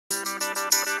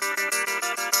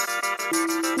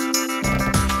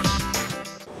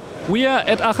We are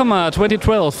at Achema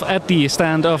 2012 at the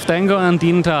stand of Dango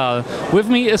Dienenthal. With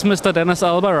me is Mr. Dennis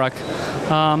Albarak.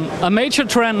 A major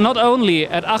trend not only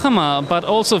at Achema but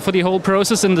also for the whole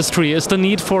process industry is the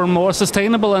need for a more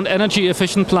sustainable and energy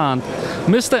efficient plant.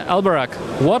 Mr. Albarak,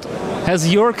 what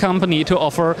has your company to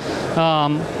offer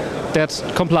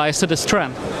that complies to this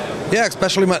trend? Yeah,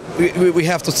 especially we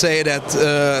have to say that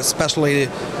especially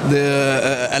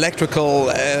the electrical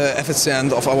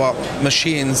efficiency of our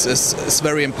machines is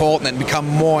very important and become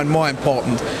more and more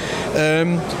important.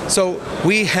 So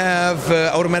we have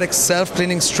automatic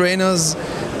self-cleaning strainers,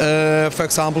 for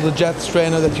example the jet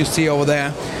strainer that you see over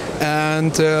there,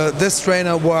 and this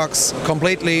strainer works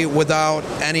completely without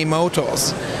any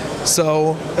motors.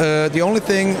 So the only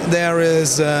thing there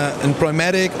is a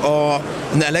pneumatic or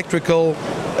an electrical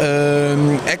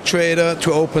actuator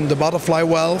to open the butterfly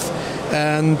valve,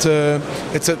 and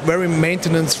it's a very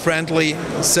maintenance-friendly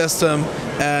system,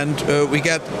 and we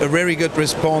get a very good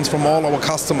response from all our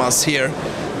customers here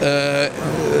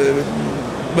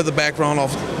with the background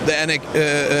of the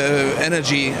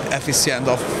energy efficient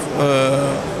of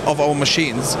our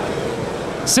machines.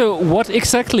 So what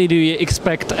exactly do you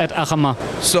expect at Achema?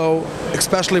 So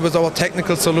especially with our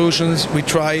technical solutions, we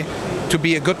try to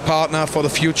be a good partner for the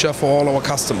future for all our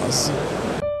customers.